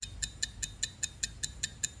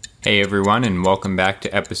Hey everyone, and welcome back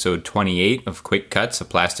to episode 28 of Quick Cuts, a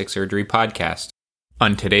plastic surgery podcast.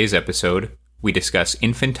 On today's episode, we discuss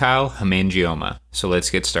infantile hemangioma, so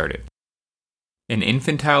let's get started. An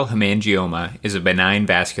infantile hemangioma is a benign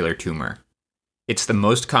vascular tumor. It's the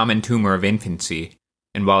most common tumor of infancy,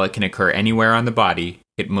 and while it can occur anywhere on the body,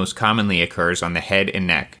 it most commonly occurs on the head and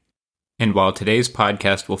neck. And while today's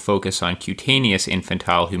podcast will focus on cutaneous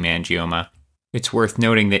infantile hemangioma, it's worth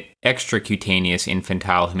noting that extracutaneous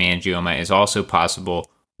infantile hemangioma is also possible,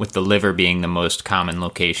 with the liver being the most common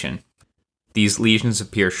location. These lesions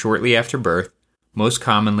appear shortly after birth, most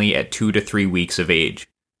commonly at 2 to 3 weeks of age.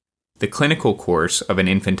 The clinical course of an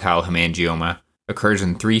infantile hemangioma occurs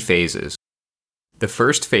in 3 phases. The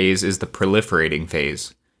first phase is the proliferating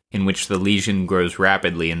phase, in which the lesion grows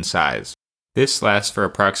rapidly in size. This lasts for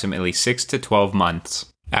approximately 6 to 12 months,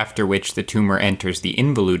 after which the tumor enters the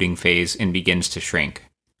involuting phase and begins to shrink.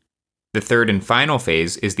 The third and final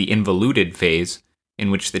phase is the involuted phase,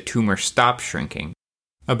 in which the tumor stops shrinking.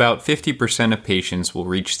 About 50% of patients will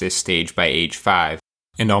reach this stage by age 5,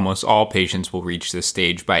 and almost all patients will reach this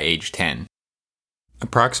stage by age 10.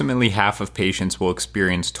 Approximately half of patients will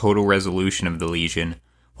experience total resolution of the lesion,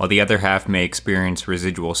 while the other half may experience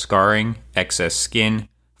residual scarring, excess skin,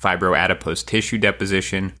 fibroadipose tissue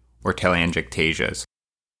deposition, or telangiectasias.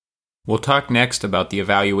 We'll talk next about the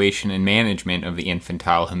evaluation and management of the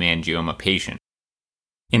infantile hemangioma patient.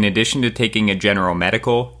 In addition to taking a general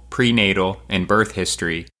medical, prenatal, and birth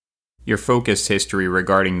history, your focused history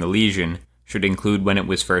regarding the lesion should include when it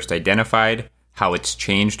was first identified, how it's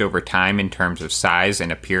changed over time in terms of size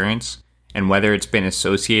and appearance, and whether it's been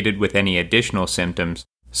associated with any additional symptoms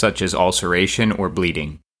such as ulceration or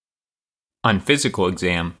bleeding. On physical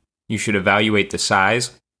exam, you should evaluate the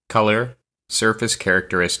size, color, surface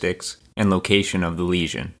characteristics, and location of the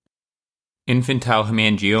lesion. Infantile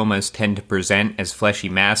hemangiomas tend to present as fleshy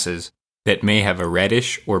masses that may have a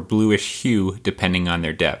reddish or bluish hue depending on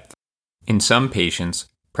their depth. In some patients,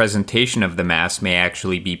 presentation of the mass may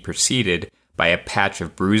actually be preceded by a patch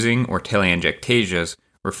of bruising or telangiectasias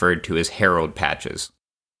referred to as Harold patches.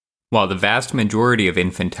 While the vast majority of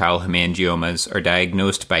infantile hemangiomas are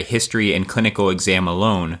diagnosed by history and clinical exam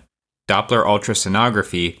alone, Doppler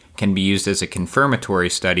ultrasonography can be used as a confirmatory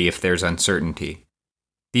study if there's uncertainty.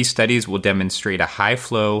 These studies will demonstrate a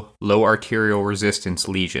high-flow, low arterial resistance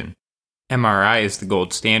lesion. MRI is the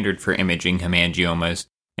gold standard for imaging hemangiomas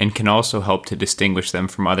and can also help to distinguish them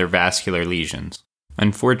from other vascular lesions.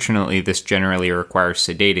 Unfortunately, this generally requires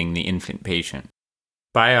sedating the infant patient.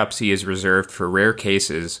 Biopsy is reserved for rare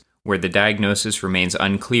cases where the diagnosis remains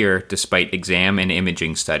unclear despite exam and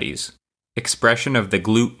imaging studies. Expression of the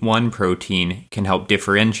GLUT1 protein can help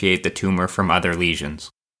differentiate the tumor from other lesions.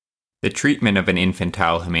 The treatment of an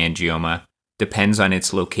infantile hemangioma depends on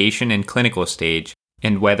its location and clinical stage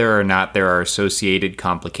and whether or not there are associated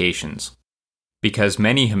complications. Because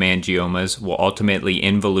many hemangiomas will ultimately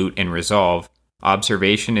involute and resolve,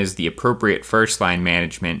 observation is the appropriate first-line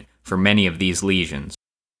management for many of these lesions.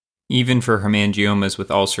 Even for hemangiomas with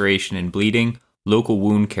ulceration and bleeding, local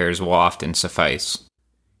wound cares will often suffice.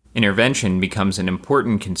 Intervention becomes an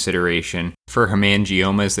important consideration for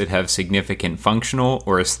hemangiomas that have significant functional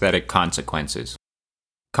or aesthetic consequences.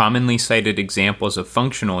 Commonly cited examples of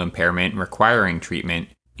functional impairment requiring treatment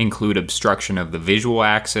include obstruction of the visual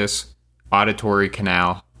axis, auditory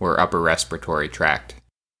canal, or upper respiratory tract.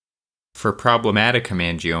 For problematic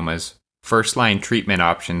hemangiomas, first-line treatment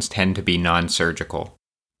options tend to be non-surgical,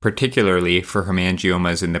 particularly for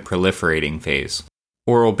hemangiomas in the proliferating phase.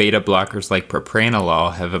 Oral beta blockers like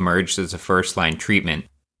Propranolol have emerged as a first-line treatment,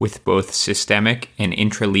 with both systemic and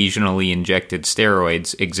intralesionally injected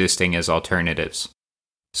steroids existing as alternatives.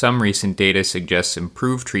 Some recent data suggests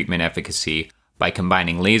improved treatment efficacy by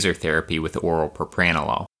combining laser therapy with oral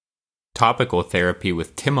Propranolol. Topical therapy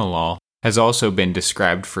with Timolol has also been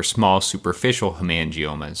described for small superficial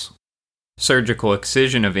hemangiomas. Surgical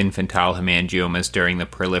excision of infantile hemangiomas during the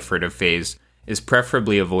proliferative phase is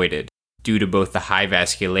preferably avoided, due to both the high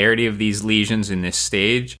vascularity of these lesions in this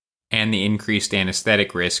stage and the increased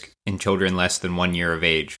anesthetic risk in children less than 1 year of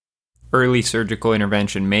age. Early surgical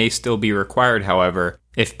intervention may still be required, however,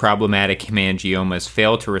 if problematic hemangiomas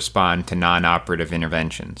fail to respond to non-operative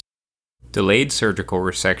interventions. Delayed surgical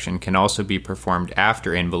resection can also be performed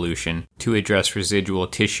after involution to address residual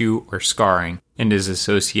tissue or scarring and is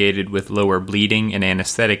associated with lower bleeding and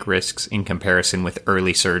anesthetic risks in comparison with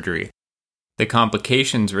early surgery. The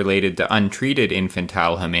complications related to untreated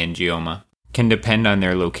infantile hemangioma can depend on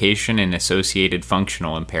their location and associated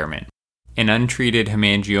functional impairment. An untreated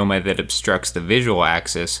hemangioma that obstructs the visual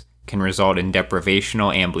axis can result in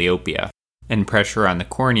deprivational amblyopia, and pressure on the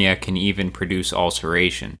cornea can even produce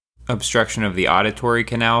ulceration. Obstruction of the auditory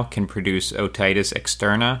canal can produce otitis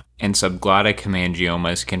externa, and subglottic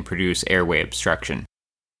hemangiomas can produce airway obstruction.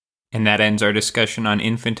 And that ends our discussion on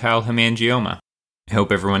infantile hemangioma. I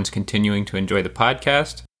hope everyone's continuing to enjoy the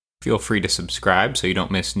podcast. Feel free to subscribe so you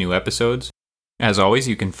don't miss new episodes. As always,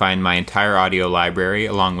 you can find my entire audio library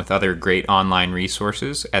along with other great online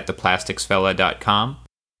resources at theplasticsfella.com.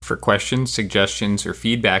 For questions, suggestions, or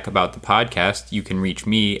feedback about the podcast, you can reach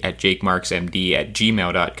me at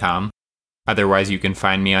jakemarksmd@gmail.com. Otherwise, you can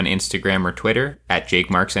find me on Instagram or Twitter at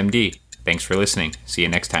jakemarksmd. Thanks for listening. See you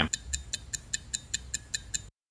next time.